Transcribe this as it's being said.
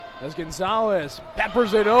as Gonzales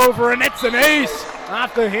peppers it over, and it's an ace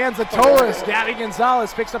off the hands of Tolis. Gabby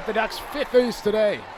Gonzales picks up the Ducks' 5th ace today.